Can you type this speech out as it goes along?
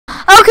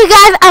Okay,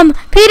 guys.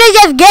 Peter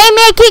just gave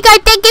me a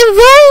keycard. Thank you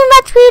very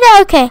much,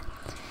 Peter. Okay.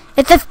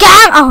 It's a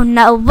scam. Oh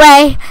no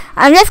way.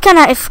 I'm just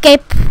gonna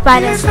escape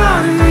by this. No,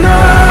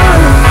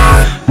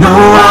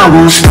 I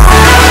won't stop.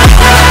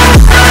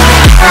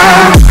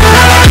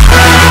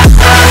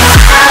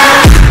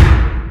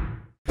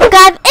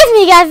 Guys, it's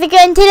me, guys.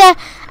 Again today.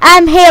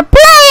 I'm here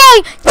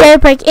playing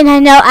Jailbreak, and I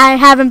know I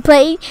haven't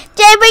played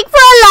Jailbreak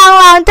for a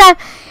long time.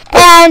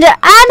 And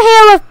I'm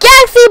here with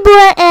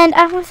GalaxyyGirl, and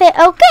I'm gonna say,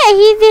 okay,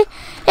 he's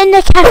in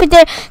the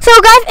cafeteria. So,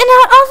 guys, and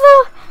I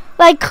also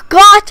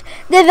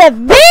there's a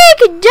big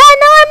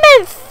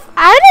ginormous.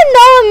 I don't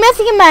know, I'm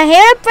messing in my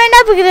hair right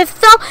now because it's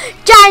so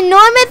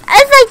ginormous.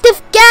 It's like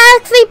this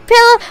galaxy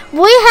pillow.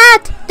 We had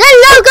the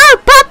logo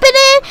popping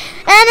in,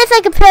 and it's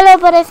like a pillow,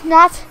 but it's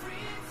not.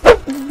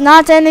 It's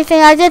not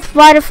anything. I just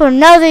bought it for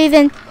no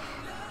reason.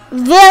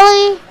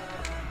 Really?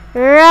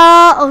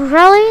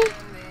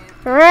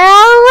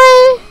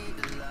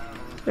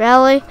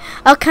 Really?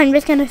 Okay, I'm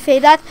just gonna say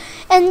that.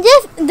 And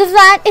this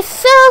design is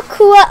so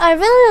cool. I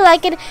really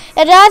like it.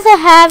 It also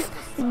has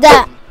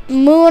the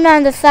moon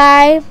on the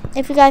side.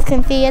 If you guys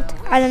can see it.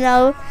 I don't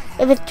know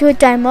if it's too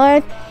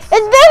ginormous.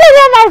 It's bigger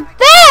than my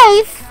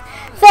face.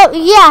 So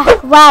yeah.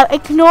 Wow.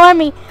 Ignore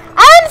me.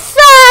 I'm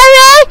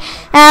sorry.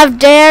 How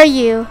dare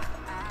you?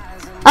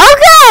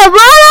 Okay,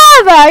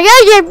 whatever.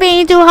 You're just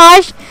being too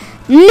harsh.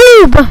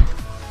 Noob.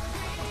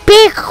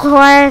 Be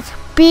quiet.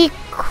 Be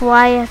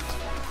quiet.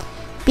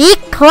 Be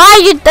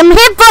quiet. I'm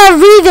here for a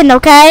reason,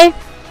 okay?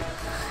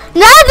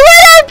 That's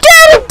what I'm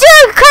trying to do,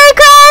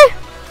 Keycards.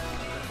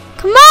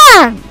 Come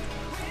on.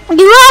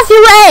 You lost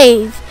your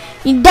ways.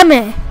 You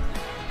dummy.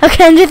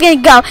 Okay, I'm just gonna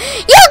go.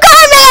 You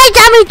got me,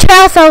 dummy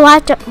trail. So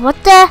what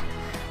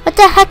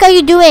the heck are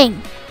you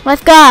doing?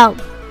 Let's go.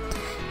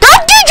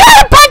 Don't you try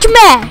to punch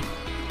me.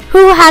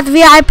 Who has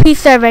VIP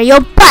server?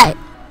 Your butt.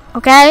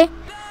 Okay?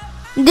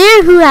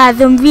 There who has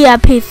a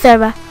VIP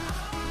server.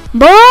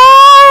 Boy,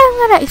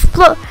 I'm gonna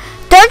explode.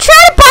 Don't try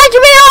to punch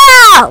me or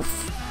else.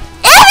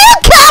 If you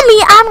kill me,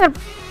 I'm gonna.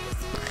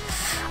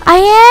 I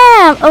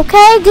am.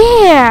 Okay,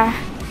 there.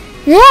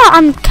 Yeah,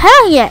 I'm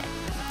killing it.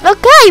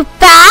 Okay,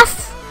 fast.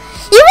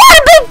 You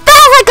wanna be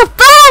fast like a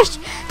flash?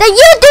 Then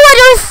you do it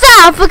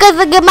yourself because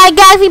look at my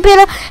Galaxy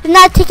Peter is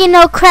not taking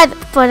no credit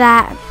for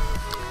that.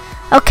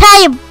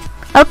 Okay?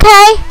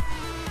 Okay?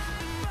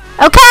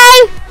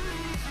 Okay?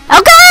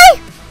 Okay?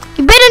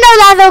 You better know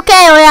that's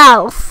okay or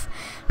else.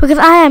 Because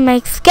I am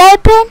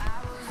escaping.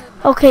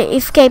 Okay,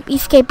 escape.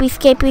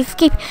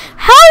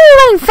 How are you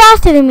running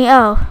faster than me?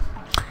 Oh.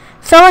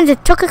 Someone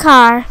just took a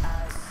car.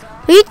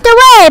 Lead the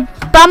way,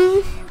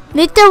 bum.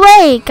 Lead the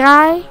way,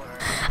 guy.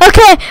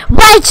 Okay,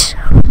 wait.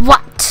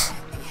 What?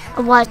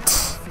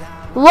 What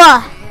do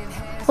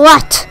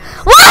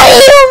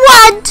you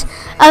want?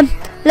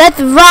 Let's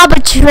rob a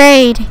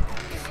trade.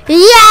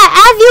 Yeah,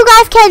 as you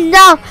guys can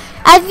know,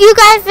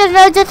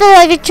 just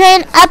like a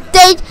train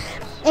update,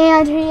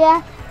 and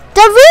yeah,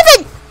 the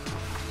reason.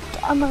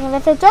 Oh my god,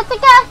 let's adjust the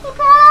Galaxy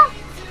pillar.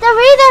 The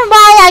reason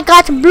why I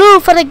got blue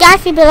for the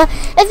Galaxy pillar is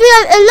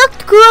because it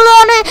looked cool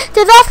on it.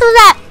 There's also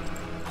that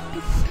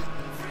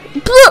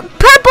blue,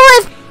 purple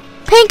is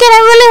pink, and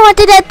I really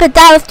wanted it, but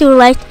that was too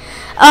late.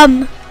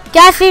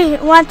 Galaxy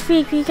wants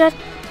free keycard.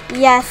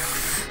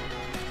 Yes.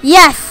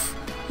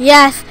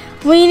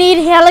 We need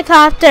a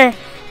helicopter.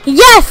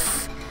 Yes.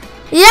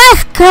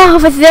 Go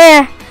over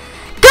there.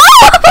 Go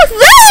over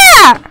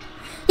there.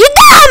 You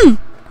dumb.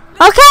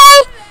 Okay.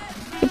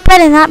 You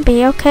better not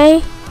be,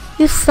 okay?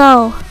 You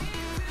slow.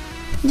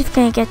 I'm just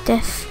gonna get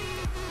this.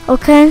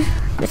 Okay?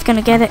 Just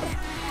gonna get it.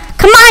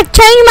 Come on,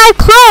 change my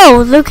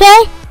clothes,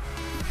 okay?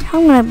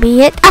 I'm gonna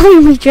be it. I'm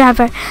gonna be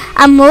driver.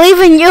 I'm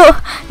leaving you.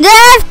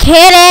 Just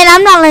kidding.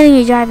 I'm not letting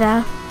you drive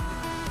though.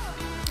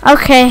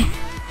 Okay.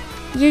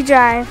 You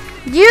drive.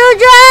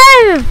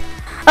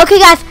 Okay,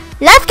 guys.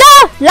 Let's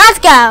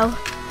go.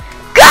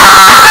 Go!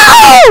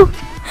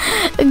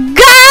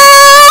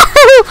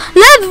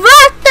 Let's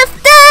rock the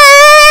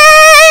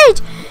stage!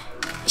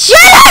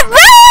 Shut up,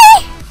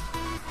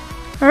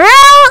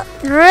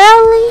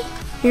 really?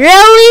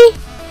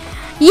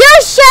 You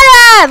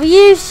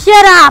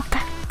shut up!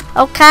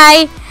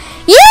 Okay?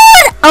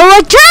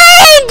 A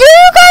train! Do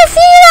you guys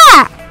see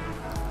that?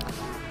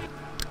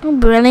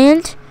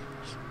 Brilliant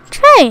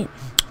train.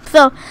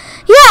 So,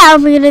 yeah,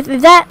 I'm gonna do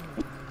that.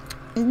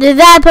 Did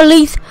that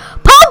police?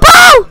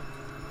 Popo!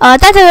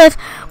 That's it.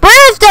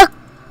 Where's the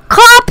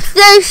cop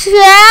station?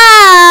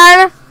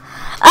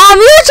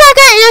 You check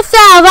it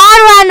yourself. How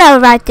do I know?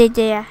 Right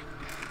there.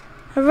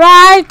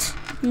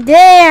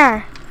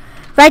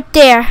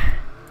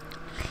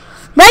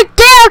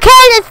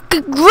 Okay, let's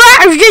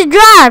just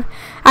drive.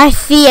 I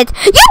see it.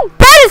 You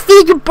better see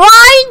it, you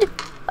blind.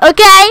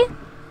 Okay?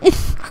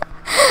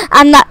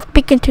 I'm not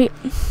speaking to you.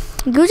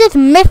 You just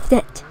missed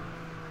it.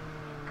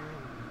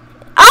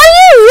 Are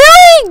you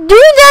really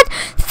doing that?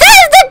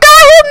 Says the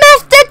guy who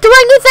missed it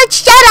when you said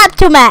shut up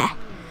to me.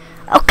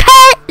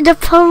 Okay? The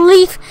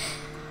police.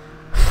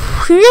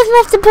 You just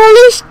missed the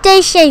police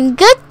station.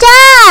 Good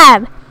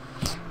job.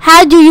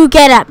 How do you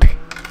get up?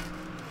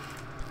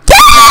 Get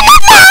on the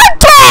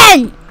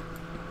mountain!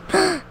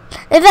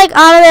 It's like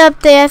all the way up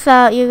there,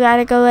 so you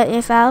gotta go it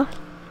yourself.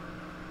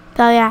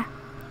 So yeah,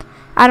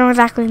 I don't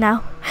exactly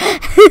know.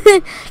 Can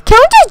we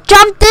just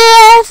jump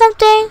there or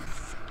something?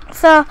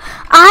 So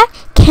I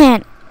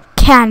can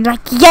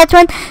like get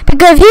one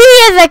because he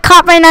is a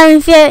cop right now.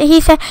 And he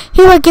said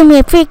he will give me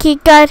a free key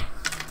card.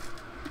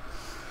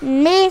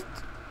 Meet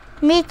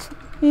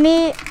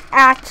me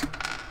at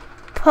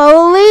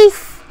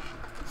police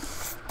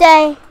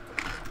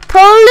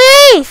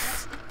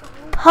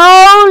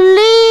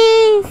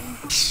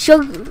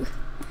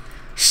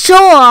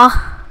sure.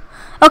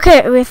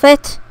 Okay,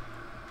 reset.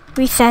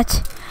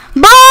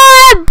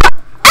 Bye.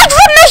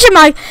 Exclamation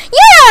mark.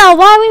 Yeah,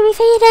 why we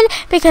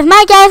reset? Because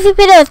my Galaxy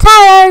video is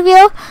tired of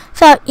you.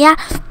 So yeah,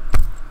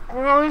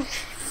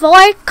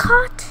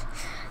 boycott.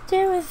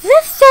 There was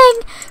this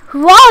thing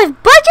who always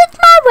budgets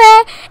my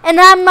way, and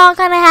I'm not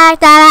gonna have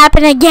that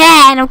happen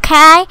again,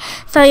 okay?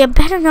 So you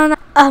better know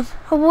that.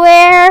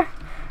 Where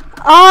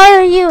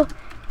are you,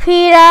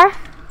 Peter?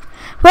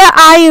 Where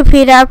are you,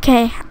 Peter?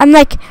 Okay, I'm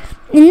like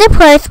in the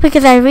place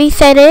because I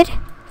reset it.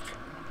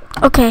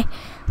 Okay,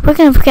 we're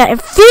gonna get a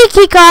free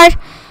key card,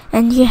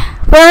 and yeah,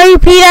 where are you,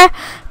 Peter?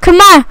 Come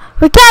on,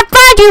 we can't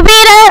find you,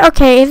 Peter.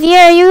 Okay, is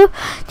here you?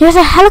 There's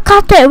a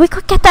helicopter. We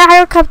could get that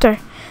helicopter.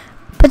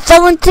 But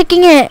someone's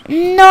taking it.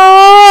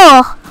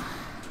 No.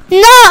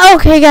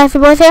 Okay, guys, the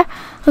boys here.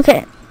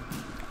 Okay.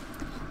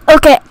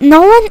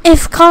 No one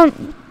is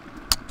calling.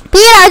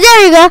 Peter,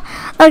 there you go.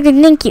 Okay,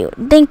 thank you.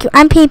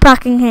 I'm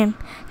peacocking him,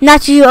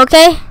 not you.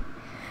 Okay.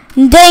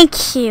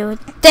 Thank you.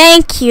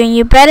 And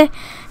you better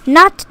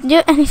not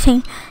do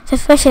anything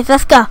suspicious.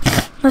 Let's go.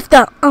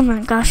 Oh my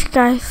gosh,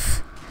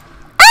 guys.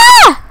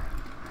 Ah!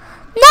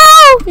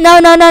 No.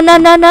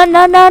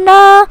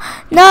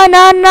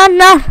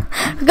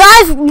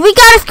 Guys, we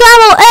gotta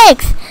scramble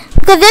eggs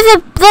because there's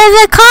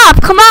a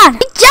cop. Come on. We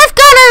just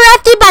got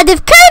arrested by this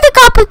crazy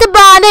cop with the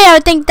blonde hair. I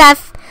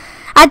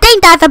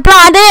think that's a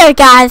blonde hair,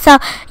 guys. So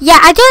yeah,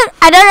 I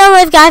don't know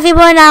where's Galaxy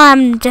Boy now.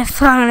 I'm just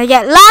gonna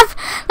get lost.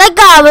 Like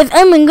God, with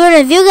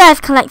goodness, you guys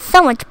collect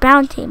so much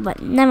bounty,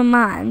 but never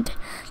mind.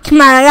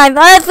 Come on, guys,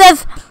 let's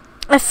just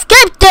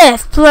escape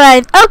this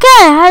place.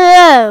 Okay,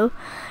 hello.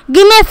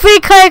 Give me a free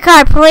credit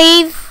card,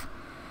 please.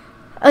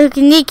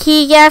 Okay, need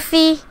key,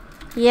 Galaxy?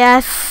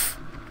 Yes.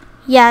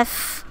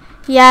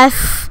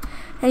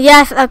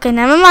 Okay,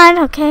 never mind.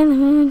 Okay,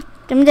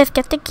 let me just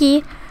get the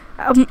key.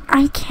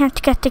 I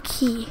can't get the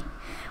key.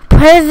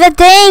 Where's the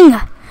thing?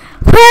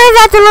 Where is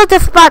that little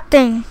spot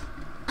thing?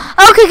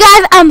 Okay,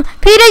 guys.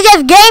 Peter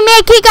just gave me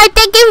a key card.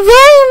 Thank you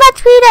very much,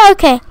 Peter.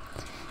 Okay,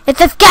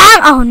 it's a scam.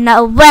 Oh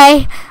no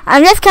way!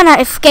 I'm just gonna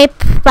escape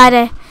by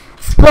the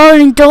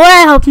exploding door.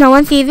 I hope no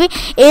one sees me.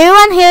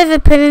 Everyone here is a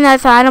prisoner,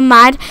 so I don't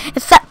mind,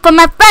 except for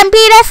my friend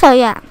Peter. So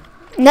yeah,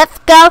 let's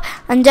go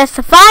and just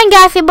find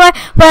Galaxy Boy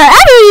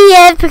wherever he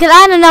is, because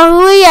I don't know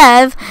who he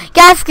is.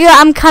 GalaxyyGirl,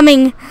 I'm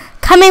coming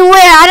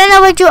where? I don't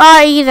know what you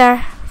are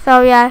either.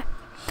 So yeah,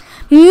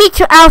 meet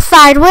you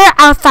outside. Where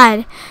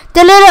outside?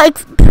 The little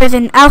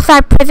prison.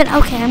 Outside prison.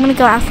 Okay, I'm gonna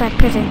go outside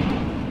prison.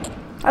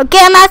 Okay,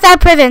 I'm outside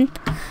prison.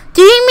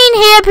 Do you mean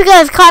here?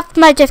 Because cops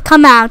might just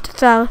come out.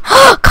 So,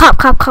 cop.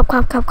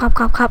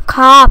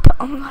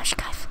 Oh my gosh,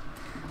 guys.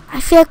 I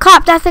see a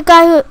cop. That's the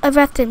guy who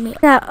arrested me.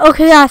 Yeah,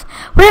 okay, guys.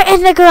 We're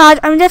in the garage.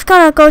 I'm just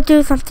gonna go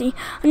do something.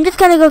 I'm just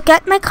gonna go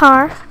get my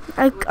car.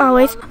 Like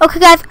always. Okay,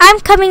 guys. I'm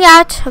coming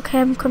out. Okay,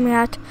 I'm coming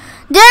out.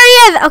 There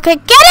he is. Okay,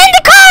 get in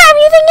the car. I'm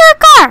using your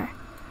car.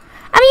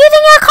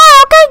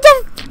 Okay,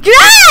 just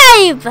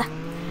drive.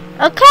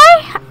 Okay?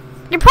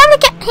 You probably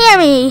can't hear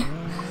me.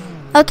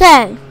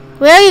 Okay.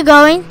 Where are you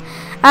going?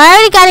 I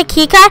already got a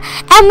key card,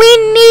 and we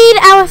need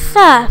our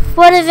stuff.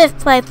 What is this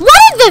place?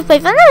 I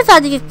never saw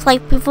this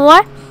place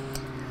before.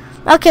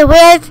 Okay,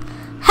 where's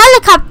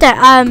helicopter?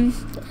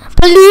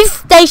 Police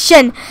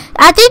station.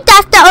 I think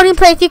that's the only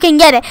place you can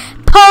get it.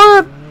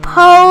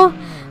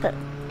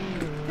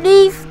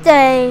 Police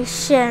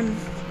station.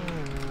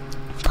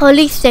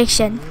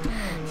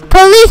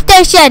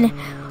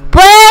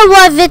 Where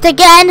was it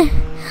again?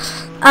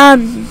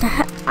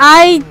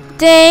 I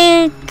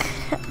think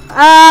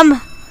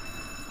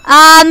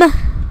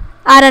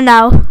I don't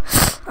know.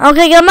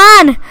 Okay, come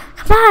on.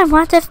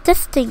 What if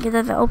this thing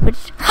doesn't open?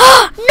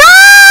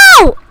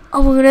 No!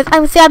 Oh my goodness,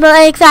 I'm so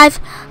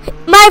excited.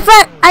 My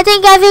friend, I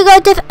think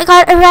GalaxyyGirl just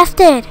got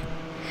arrested.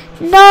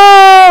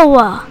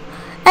 No!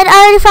 And I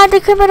already found the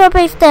criminal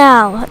base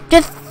now. Okay,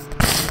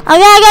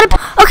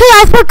 okay,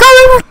 guys, we're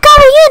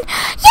going in.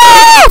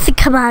 Yes!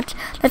 Come on,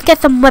 let's get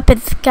some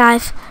weapons,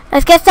 guys.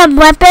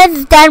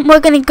 Then we're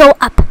gonna go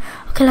up.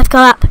 Okay, let's go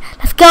up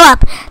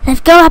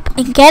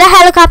and get a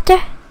helicopter.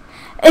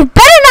 It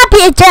better not be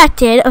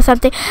ejected or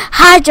something.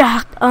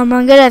 Hijacked. Oh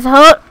my goodness.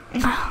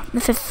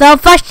 This is so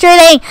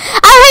frustrating.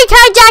 I hate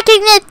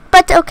hijacking it,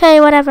 but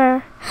okay,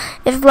 whatever.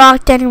 It's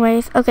locked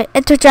anyways. Okay,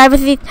 enter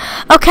driver's seat.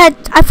 Okay,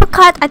 I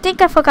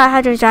think I forgot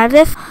how to drive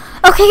this.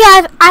 Okay,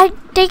 guys, I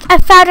think I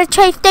found a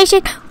train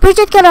station. We're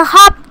just gonna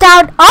hop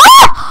down.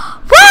 Oh!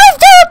 Why is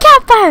there a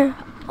campfire?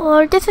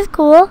 Oh, this is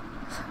cool.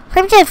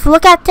 Let me just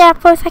look at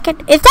that for a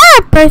second. Is that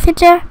a person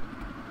there?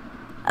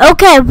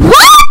 Okay,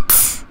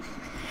 what?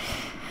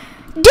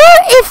 there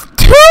is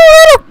 2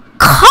 little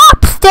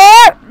cops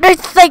there.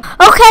 It's like,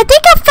 okay, I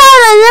think I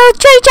found a little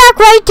train track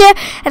right there,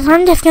 and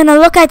I'm just gonna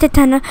look at the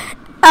tunnel.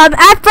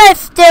 At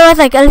first there was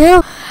like a little.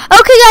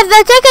 Okay, guys,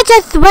 I think I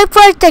just wait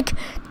for the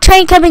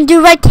train coming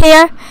due right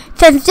here.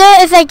 Since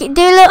there is like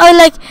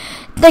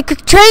a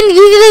train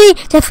usually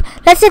just,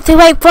 let's just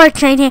wait for a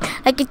train here.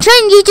 Like a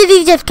train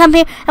usually just come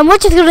here, and we're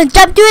just gonna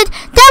jump to it.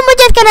 Then we're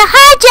just gonna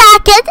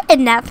hijack it,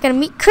 and that's gonna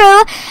meet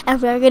crew,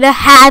 and we're gonna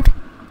have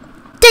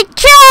the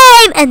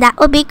train, and that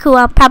will be cool.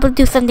 I'll probably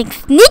do something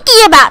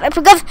sneaky about it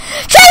because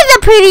trains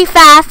are pretty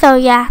fast. So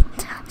yeah,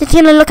 just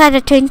gonna look at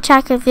the train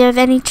track if there's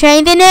any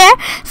trains in there.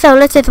 So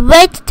let's just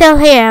wait till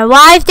here.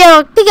 Why is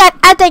there?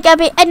 I think I'll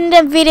be ending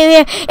the video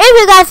here. If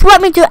you guys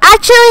want me to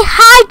actually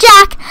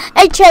hijack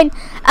a train,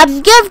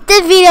 give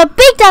this video a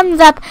big thumbs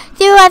up.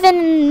 See you guys in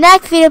the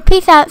next video.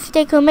 Peace out.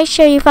 Stay cool. Make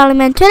sure you follow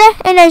me on Twitter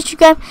and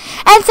Instagram,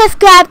 and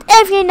subscribe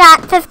if you're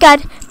not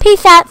subscribed.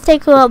 Peace out. Stay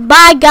cool.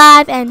 Bye,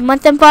 guys, and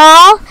once and for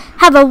all,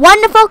 have a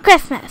wonderful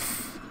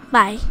Christmas.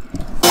 Bye.